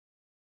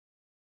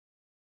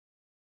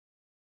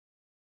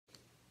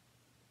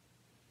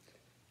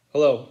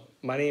Hello,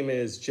 my name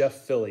is Jeff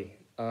Philly.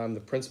 I'm the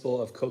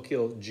principal of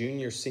Coquille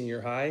Junior Senior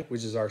High,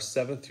 which is our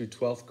 7th through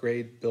 12th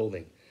grade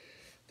building.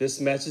 This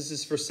message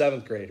is for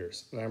 7th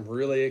graders, and I'm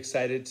really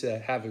excited to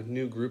have a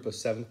new group of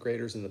 7th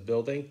graders in the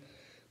building,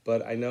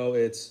 but I know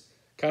it's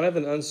kind of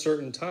an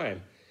uncertain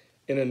time.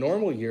 In a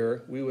normal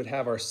year, we would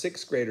have our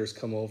 6th graders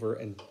come over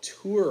and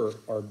tour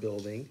our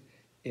building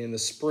in the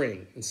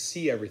spring and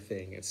see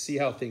everything and see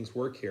how things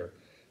work here,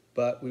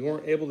 but we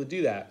weren't able to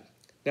do that.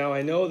 Now,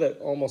 I know that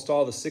almost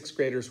all the 6th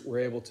graders were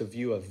able to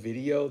view a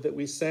video that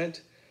we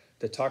sent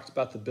that talked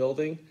about the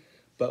building,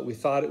 but we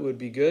thought it would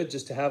be good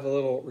just to have a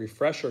little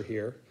refresher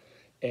here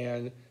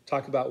and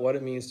talk about what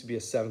it means to be a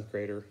 7th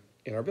grader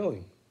in our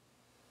building.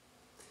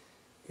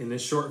 In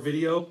this short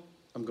video,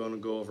 I'm going to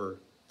go over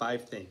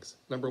 5 things.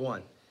 Number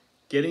 1,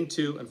 getting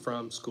to and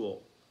from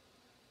school.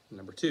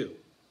 Number 2,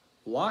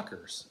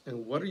 lockers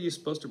and what are you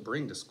supposed to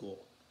bring to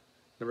school.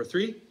 Number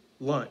 3,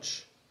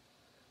 lunch.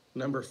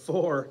 Number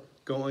 4,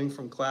 going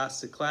from class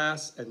to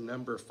class. And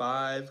number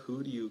 5,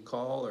 who do you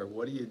call or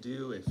what do you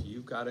do if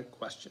you've got a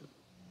question?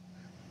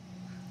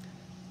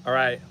 All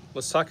right,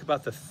 let's talk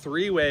about the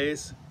 3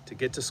 ways to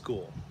get to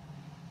school.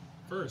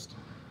 First,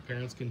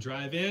 parents can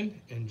drive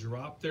in and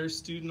drop their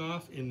student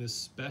off in this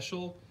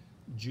special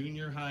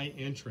junior high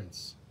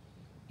entrance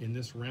in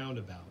this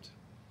roundabout.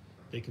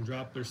 They can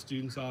drop their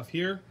students off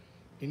here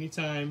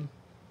anytime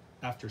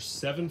after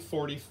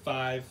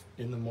 7:45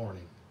 in the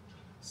morning.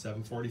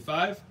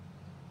 7:45,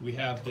 we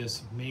have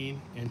this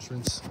main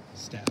entrance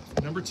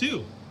staff. Number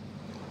 2,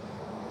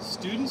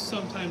 students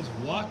sometimes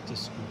walk to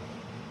school.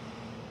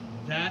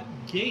 That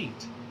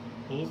gate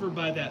over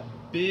by that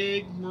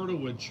big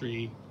myrtlewood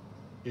tree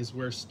is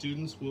where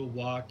students will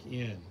walk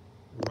in,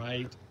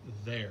 right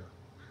there.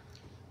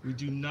 We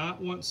do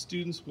not want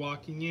students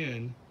walking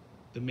in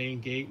the main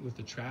gate with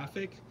the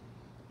traffic.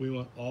 We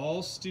want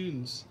all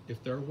students,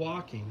 if they're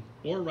walking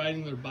or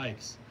riding their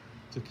bikes,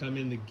 to come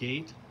in the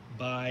gate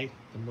by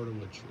the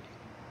myrtlewood tree.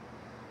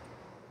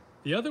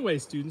 The other way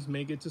students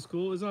may get to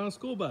school is on a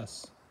school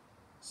bus.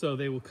 So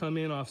they will come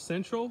in off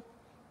Central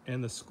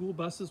and the school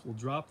buses will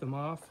drop them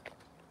off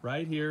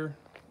right here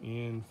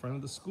in front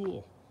of the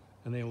school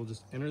and they will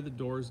just enter the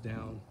doors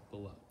down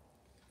below.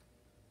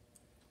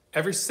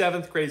 Every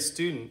 7th grade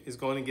student is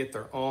going to get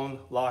their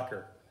own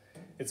locker.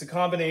 It's a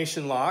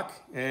combination lock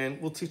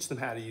and we'll teach them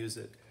how to use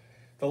it.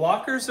 The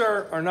lockers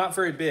are not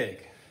very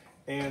big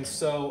and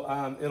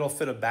so it'll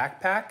fit a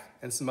backpack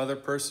and some other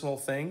personal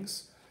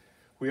things.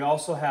 We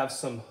also have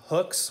some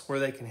hooks where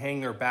they can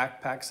hang their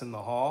backpacks in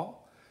the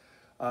hall.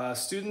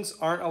 Students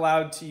aren't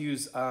allowed to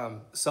use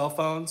cell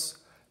phones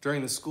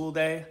during the school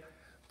day,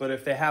 but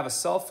if they have a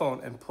cell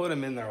phone and put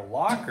them in their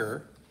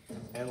locker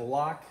and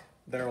lock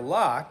their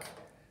lock,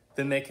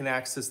 then they can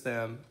access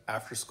them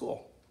after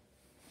school.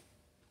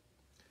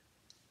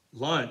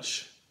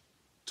 Lunch,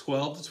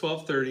 12 to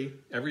 12:30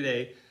 every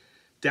day.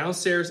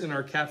 Downstairs in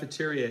our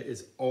cafeteria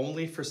is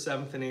only for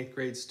 7th and 8th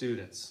grade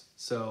students.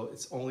 So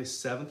it's only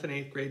 7th and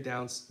 8th grade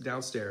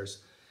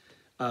downstairs.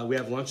 We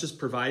have lunches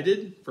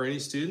provided for any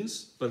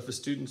students, but if a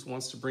student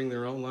wants to bring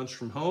their own lunch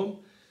from home,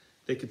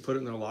 they could put it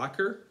in their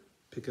locker,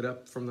 pick it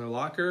up from their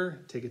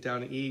locker, take it down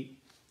to eat.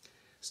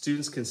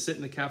 Students can sit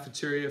in the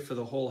cafeteria for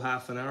the whole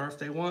half an hour if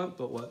they want,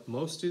 but what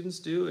most students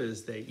do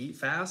is they eat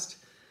fast,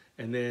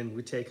 and then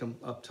we take them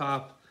up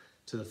top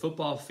to the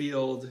football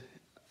field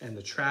and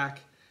the track,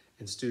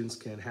 and students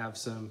can have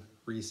some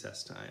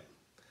recess time.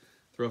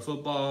 Throw a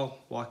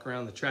football, walk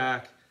around the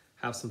track,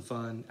 have some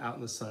fun out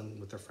in the sun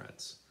with their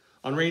friends.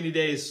 On rainy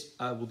days,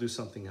 we'll do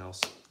something else,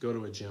 go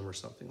to a gym or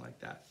something like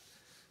that.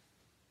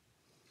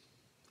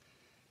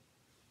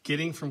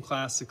 Getting from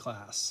class to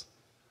class.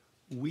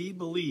 We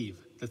believe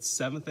that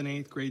 7th and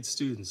 8th grade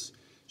students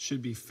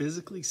should be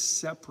physically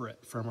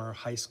separate from our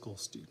high school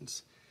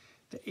students.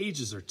 The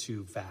ages are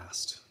too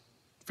vast,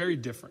 very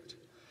different.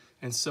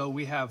 And so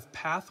we have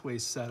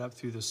pathways set up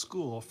through the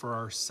school for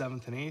our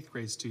 7th and 8th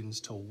grade students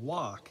to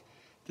walk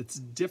that's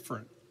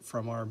different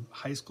from our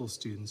high school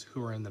students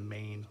who are in the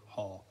main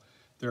hall.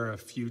 There are a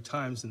few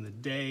times in the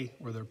day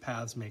where their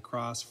paths may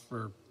cross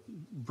for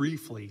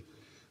briefly,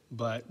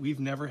 but we've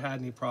never had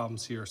any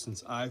problems here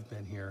since I've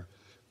been here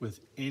with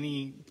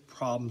any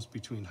problems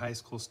between high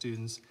school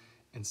students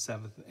and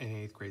 7th and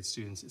 8th grade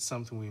students. It's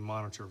something we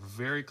monitor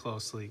very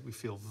closely, we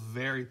feel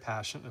very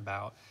passionate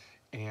about,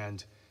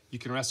 and you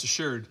can rest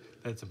assured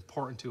that it's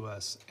important to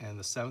us, and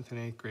the 7th and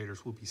 8th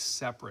graders will be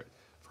separate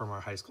from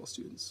our high school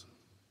students.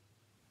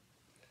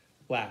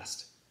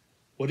 Last,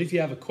 what if you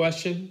have a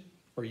question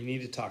or you need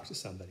to talk to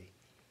somebody?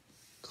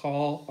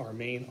 Call our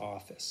main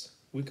office.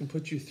 We can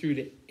put you through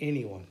to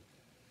anyone.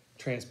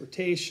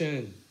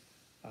 Transportation,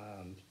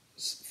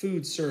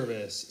 food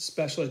service,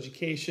 special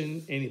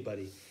education,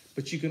 anybody.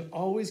 But you can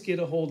always get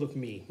a hold of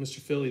me, Mr.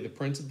 Philly, the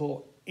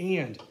principal,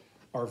 and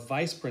our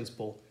vice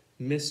principal,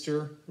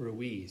 Mr.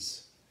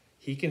 Ruiz.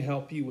 He can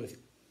help you with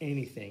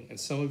anything. And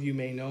some of you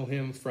may know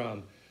him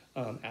from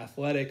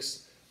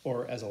athletics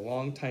or as a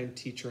longtime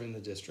teacher in the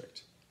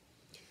district.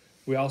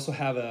 We also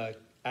have an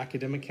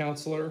academic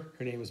counselor.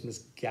 Her name is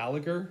Ms.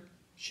 Gallagher.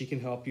 She can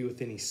help you with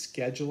any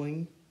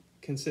scheduling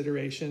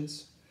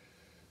considerations.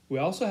 We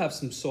also have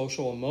some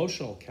social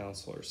emotional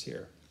counselors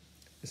here.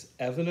 Ms.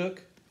 Evanook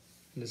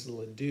and Mrs.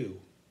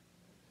 Ledoux.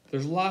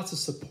 There's lots of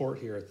support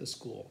here at the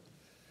school.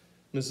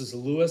 Mrs.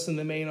 Lewis in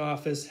the main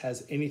office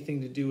has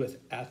anything to do with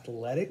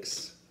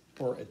athletics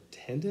or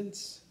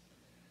attendance.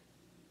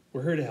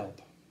 We're here to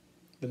help.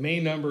 The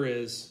main number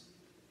is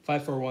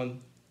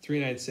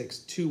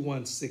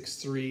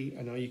 541-396-2163.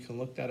 I know you can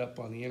look that up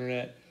on the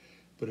internet,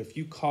 but if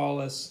you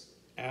call us,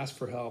 ask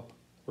for help,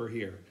 we're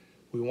here.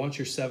 We want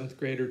your 7th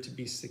grader to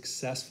be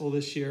successful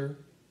this year.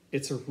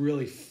 It's a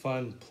really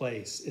fun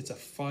place. It's a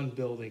fun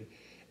building,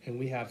 and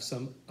we have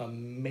some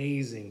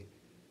amazing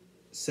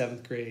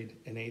 7th grade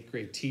and 8th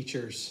grade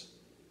teachers.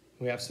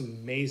 We have some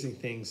amazing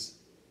things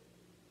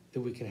that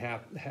we can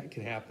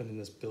happen in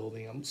this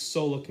building. I'm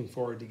so looking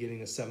forward to getting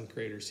the 7th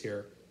graders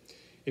here.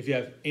 If you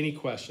have any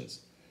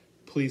questions,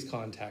 please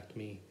contact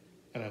me,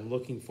 and I'm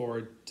looking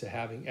forward to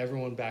having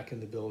everyone back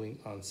in the building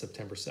on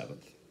September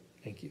 7th.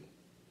 Thank you.